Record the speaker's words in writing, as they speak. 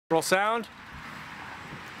Roll sound.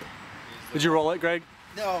 Did you roll it, Greg?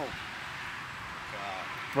 No.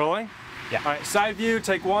 Rolling? Yeah. All right, side view,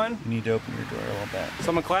 take one. You need to open your door a little bit.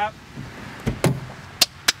 Someone clap.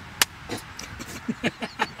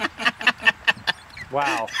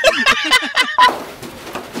 Wow.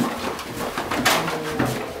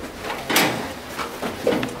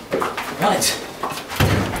 What?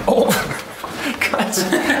 Oh, God.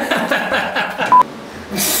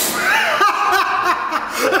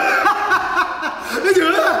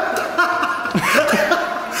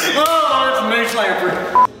 Oh, it's a nice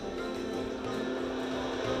sniper.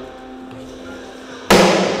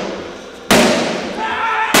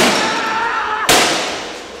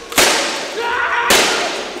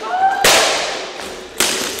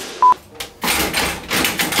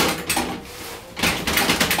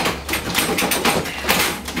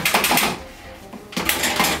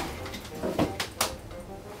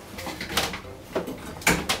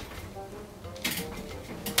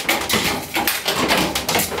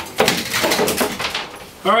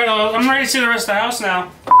 Alright, I'm ready to see the rest of the house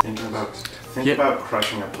now. Think about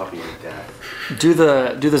crushing a puppy to death. Do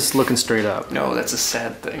this looking straight up. No, that's a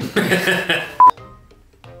sad thing.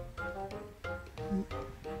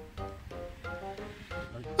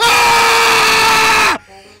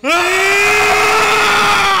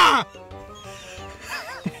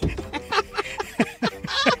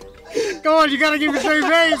 Come on, you gotta give me a straight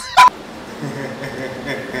face.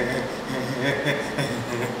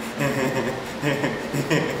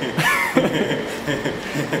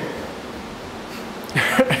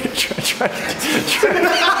 Try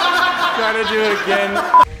to do it again.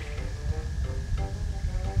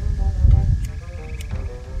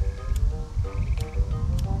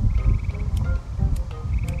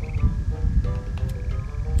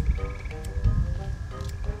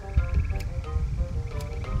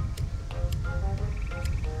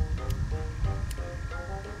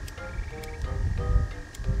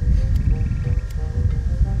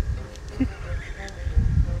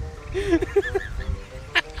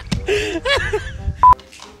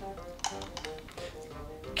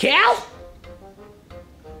 Cal?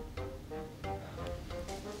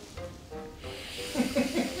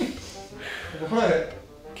 What?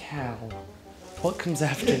 Cal. What comes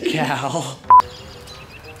after Cal?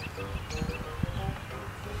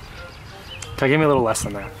 Okay, give me a little less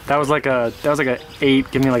than that. That was like a 8.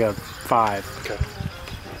 Give me like a 5. Okay.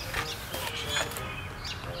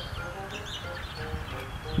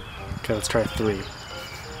 Okay, let's try a 3.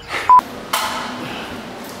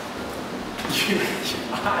 Your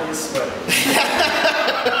eye is sweating.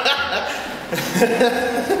 I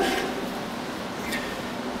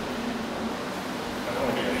don't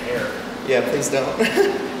want to get your hair. Yeah, please don't.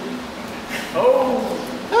 Oh!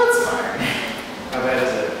 That's fine. How bad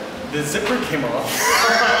is it? The zipper came off.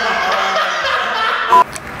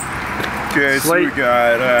 Okay, so we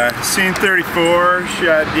got scene 34,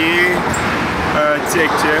 shot D,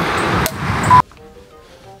 take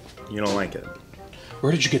 2. You don't like it.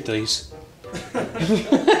 Where did you get these?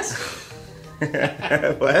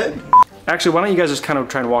 What? Actually, why don't you guys just kind of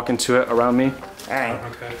try and walk into it around me? Alright.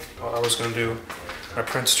 Okay. Well, I was gonna do my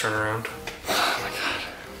Prince turnaround.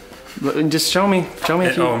 Just show me. Show me.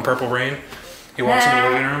 Oh, in Purple Rain, he walks in the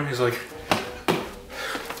living room. He's like,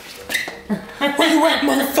 Where you at,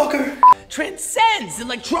 motherfucker? Transcends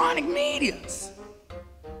electronic mediums.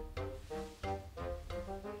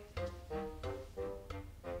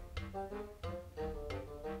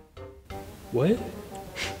 what?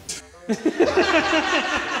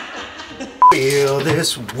 Feel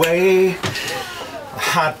this way,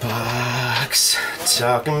 hot box,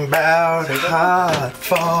 talking about hot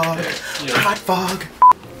fog, hot fog.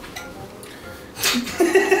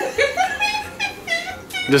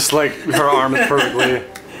 Just like her arm is perfectly.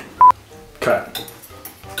 Cut.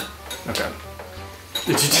 Okay.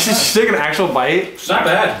 Did you take an actual bite? It's not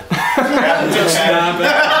bad. It's not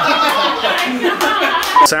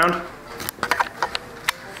bad. Sound?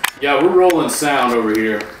 Yeah, we're rolling sound over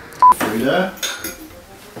here. Frida?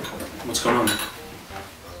 What's going on?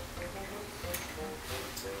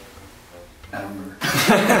 I don't remember.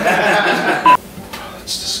 Oh,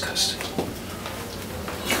 that's disgusting.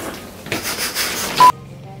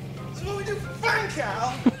 That's what we do for fun,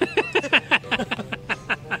 Cal.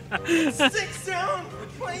 6 sound for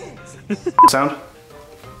planes. Sound?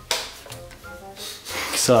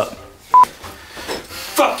 What's up?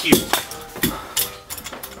 Fuck you.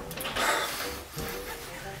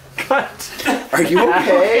 What? Are you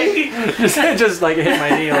okay? just like hit my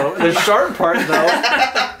knee. The sharp part though.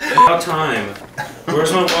 About time.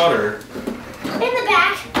 Where's my water? In the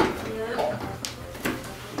back.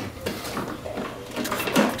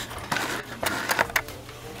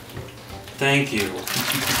 Thank you.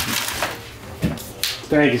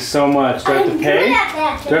 Thank you so much. Do I have to pay? Do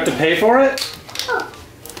I have to pay for it? Oh.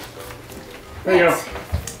 There you go.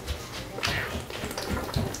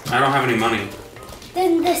 I don't have any money.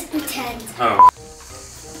 Then let's pretend. Oh.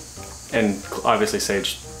 And obviously,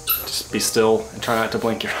 Sage, just be still and try not to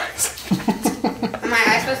blink your eyes. Are my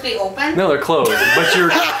eyes supposed to be open? No, they're closed. But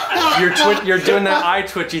you're doing that eye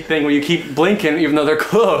twitchy thing where you keep blinking even though they're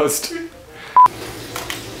closed.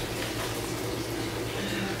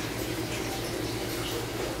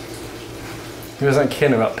 He wasn't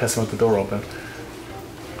kidding about pissing with the door open.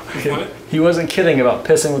 What? He wasn't kidding about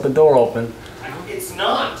pissing with the door open. It's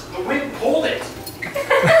not. The wind pulled it.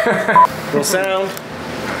 Little sound.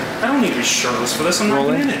 I don't need to be shirtless for this. I'm not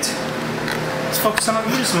in it. Let's focus on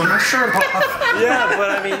this one. My shirt off. Yeah, but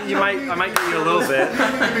I mean, I might get you a little bit. You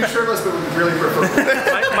can be shirtless, but would really prefer.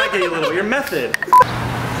 might get you a little bit. Your method.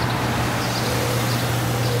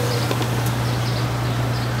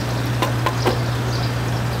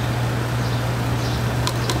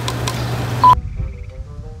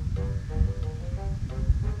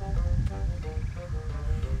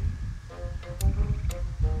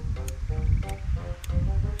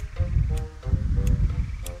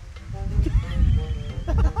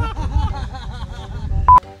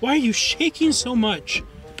 Why are you shaking so much?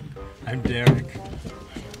 I'm Derek.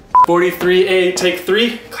 43A, take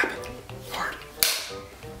 3. Clap it. Hard.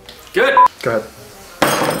 Good. Go ahead.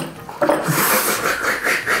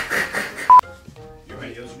 Your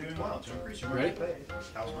videos are doing well to increase your Ready?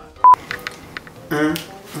 How's mine?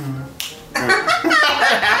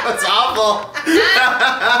 That's awful.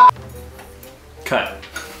 Cut.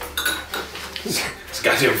 This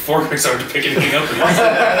goddamn fork makes hard to pick anything up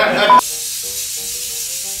and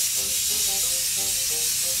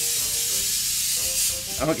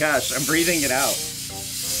Oh gosh, I'm breathing it out.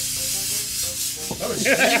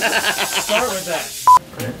 Start with that.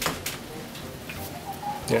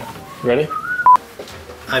 Yeah. Ready?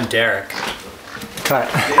 I'm Derek. Cut.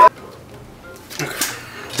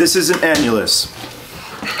 This is an Annulus.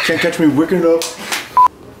 Can't catch me wicking up.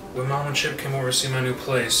 When Mom and Chip came over to see my new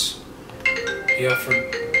place, he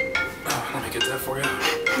offered... Oh, let me get that for you.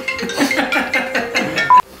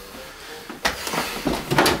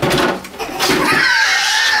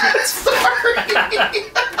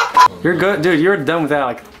 You're good, dude. You're done with that.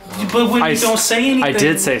 Like, but when you don't say anything... I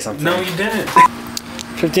did say something. No, you didn't.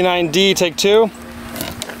 59D, take 2.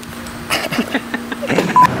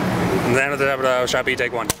 And then at the shop, you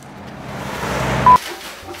take 1.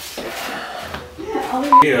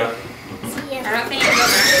 Yeah. I don't think you go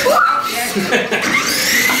back.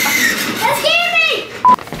 That scared me!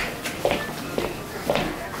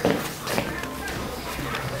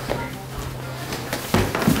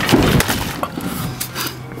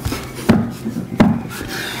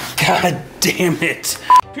 God damn it.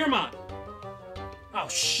 Piermont. Oh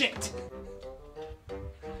shit.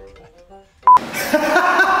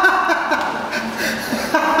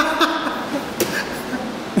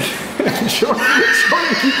 You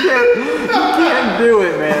can't do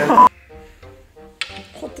it, man.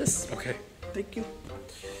 Hold this. Okay. Thank you.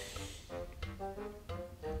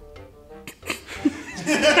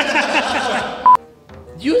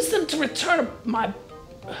 Use them to return my...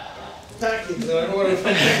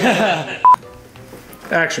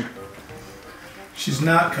 Action. She's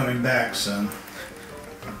not coming back, son.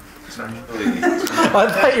 I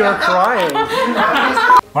thought you were crying.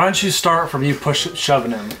 Why don't you start from you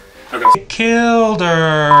shoving him? Okay. Killed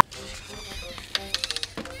her.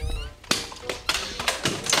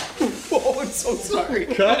 Oh, I'm so sorry.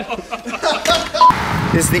 Cut.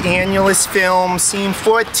 This is the Annulus film, scene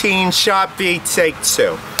 14, shot B, take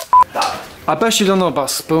 2. I bet you don't know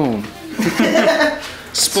about spoon.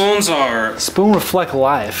 Spoons are... Spoon reflect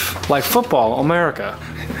life. Like football, America.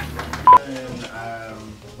 And,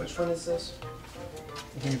 which one is this?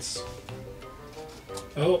 I think it's...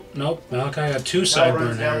 Oh, nope. Malakai got 2 Runs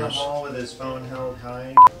sideburn down the arrows. hall with his phone held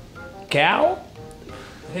high. Cow?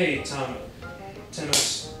 Hey, Tom.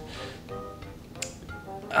 Themas.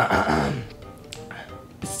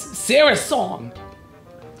 Sarah's song.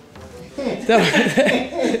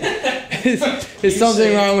 Is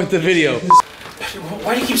something wrong with the video?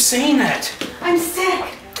 Why do you keep saying that? I'm sick.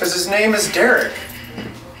 Because his name is Derek.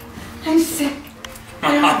 I'm sick.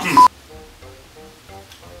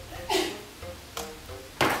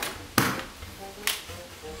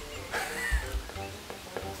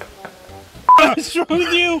 What's wrong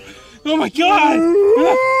with you? Oh my god!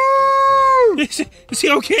 Is he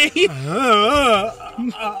okay?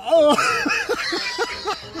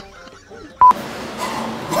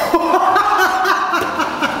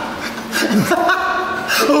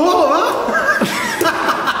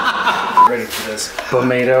 this.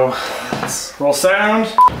 Tomato. Roll sound.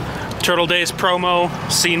 Turtle Days promo,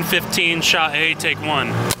 scene 15, shot A, take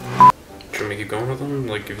 1. Should we keep going with them?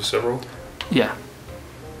 Like, give you several? Yeah.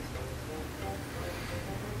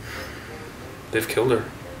 They've killed her.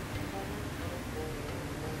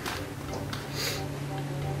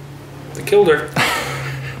 They killed her.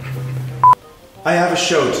 I have a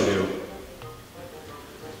show to do.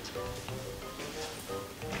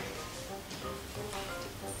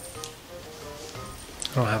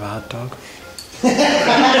 I don't have a hot dog.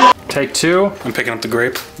 Take 2. I'm picking up the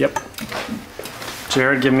grape. Yep.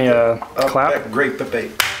 Jarod, give me a clap. Grape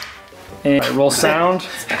debate. And roll sound.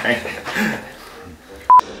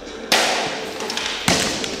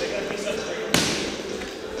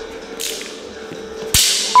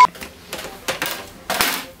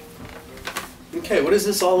 Okay, what is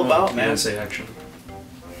this all about, man? Say action.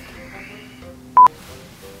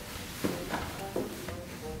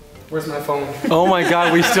 Where's my phone? Oh my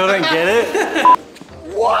god, we still didn't get it?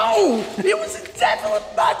 Whoa! It was a definite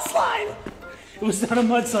mudslide! It was not a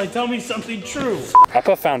mudslide. Tell me something true. I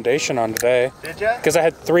put foundation on today. Did ya? Because I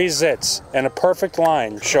had 3 zits and a perfect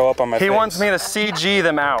line show up on my face. He wants me to CG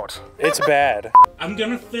them out. It's bad. I'm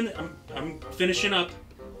gonna I'm finishing up.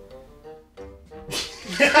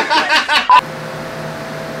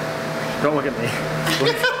 Don't look at me.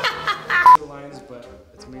 The lines, but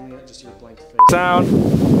it's mainly just your blank face. Sound.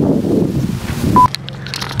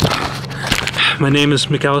 My name is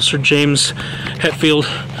McAllister James Hetfield.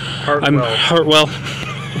 I'm Hartwell.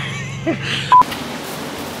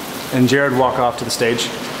 And Jarod walk off to the stage.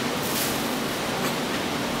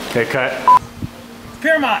 Okay, cut.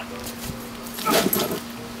 Piermont!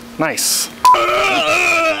 Nice.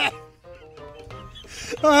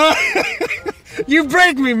 You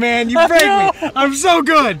break me, man. You break me. I'm so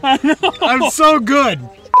good. I'm so good.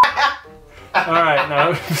 All right,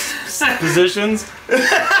 now positions.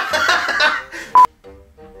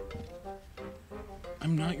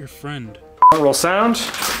 I'm not your friend. Roll sound.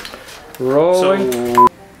 Rolling.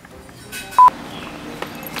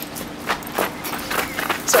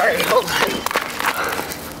 Sorry, hold on.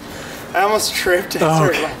 I almost tripped and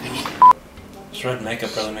started laughing. This red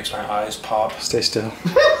makeup really makes my eyes pop. Stay still.